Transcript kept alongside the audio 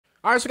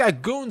All right, so we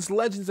got Goons,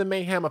 Legends, and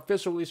Mayhem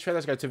official release trailer.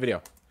 Let's go to the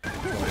video. I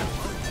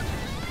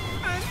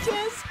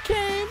just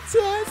came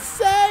to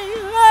say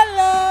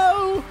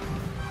hello.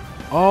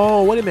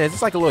 Oh, wait a minute. Is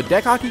this like a little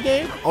deck hockey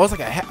game? Oh, it's like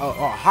a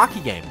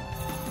hockey game.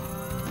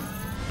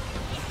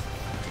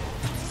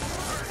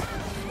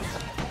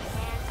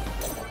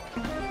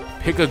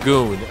 Pick a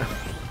goon.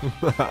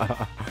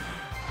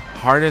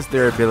 Harness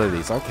their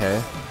abilities.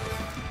 Okay.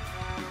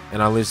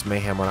 And unleash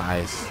mayhem on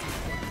ice.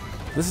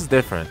 This is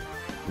different.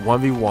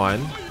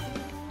 1v1.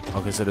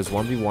 Okay, so there's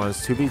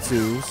 1v1s,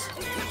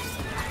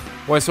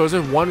 2v2s. Wait, so is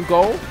it one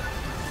goal?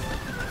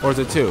 Or is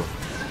it two?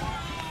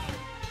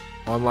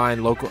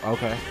 Online, local.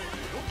 Okay.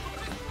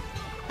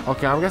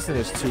 Okay, I'm guessing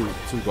there's two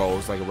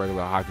goals, like a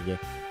regular hockey game.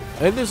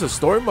 And there's a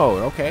story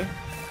mode. Okay.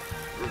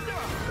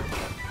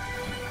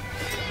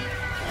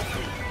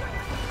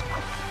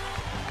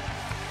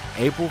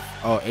 April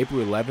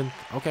 11th.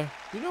 Okay.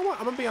 You know what?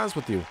 I'm gonna be honest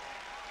with you.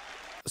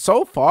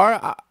 So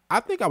far, I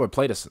think I would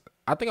play this.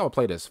 I think I would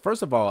play this.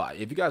 First of all,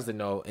 if you guys didn't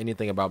know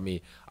anything about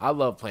me, I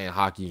love playing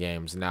hockey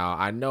games. Now,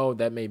 I know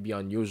that may be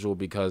unusual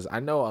because I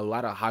know a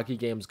lot of hockey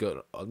games get,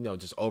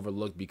 just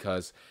overlooked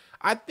because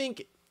I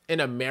think in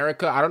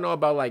America, I don't know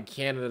about like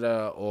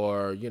Canada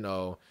or,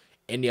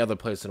 any other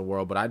place in the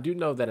world, but I do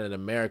know that in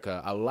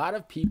America, a lot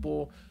of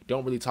people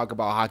don't really talk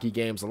about hockey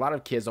games. A lot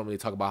of kids don't really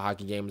talk about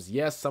hockey games.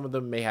 Yes, some of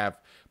them may have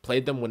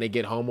played them when they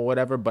get home or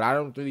whatever, but I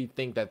don't really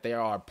think that they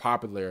are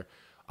popular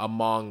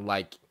among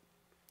like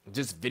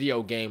just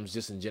video games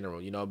just in general,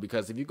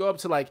 because if you go up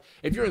to like,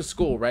 if you're in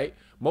school, right,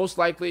 most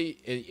likely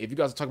if you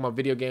guys are talking about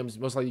video games,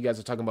 most likely you guys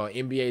are talking about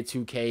NBA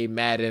 2K,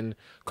 Madden,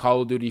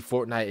 Call of Duty,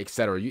 Fortnite,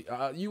 etc.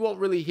 You won't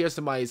really hear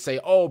somebody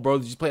say, oh bro,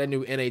 did you play that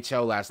new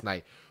NHL last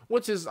night?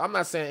 Which is, I'm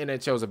not saying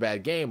NHL is a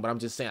bad game, but I'm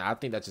just saying I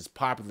think that's just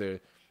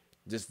popular.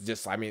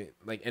 I mean,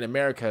 like in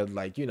America,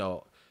 like,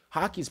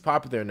 hockey's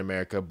popular in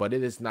America, but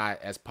it is not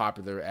as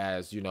popular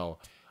as,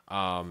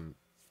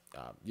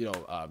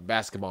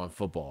 basketball and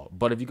football.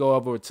 But if you go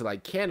over to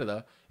like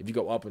Canada, if you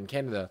go up in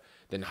Canada,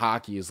 then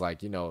hockey is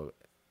like,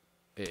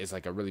 it's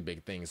like a really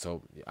big thing.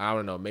 So I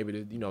don't know,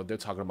 maybe, they're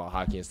talking about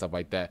hockey and stuff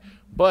like that.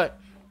 But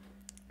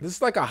this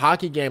is like a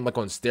hockey game, like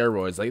on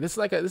steroids. Like this is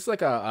like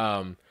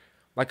a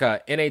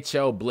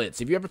NHL Blitz.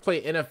 If you ever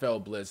play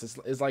NFL Blitz,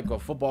 it's like a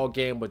football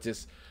game, but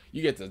just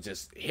you get to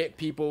just hit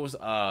people's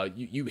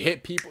you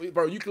hit people,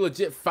 bro. You can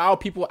legit foul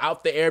people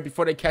out the air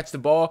before they catch the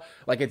ball.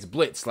 Like it's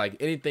Blitz, like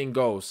anything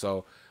goes.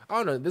 So I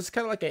don't know. This is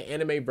kind of like an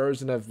anime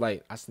version of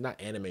like, it's not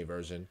anime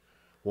version.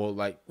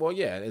 Well,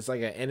 yeah, it's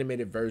like an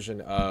animated version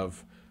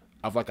of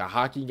like a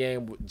hockey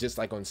game, just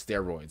like on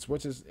steroids,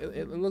 which is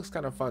it looks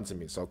kind of fun to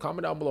me. So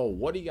comment down below,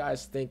 what do you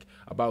guys think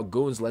about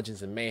Goons,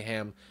 Legends, and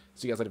Mayhem?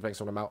 See you guys later. Thanks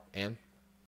for coming out, and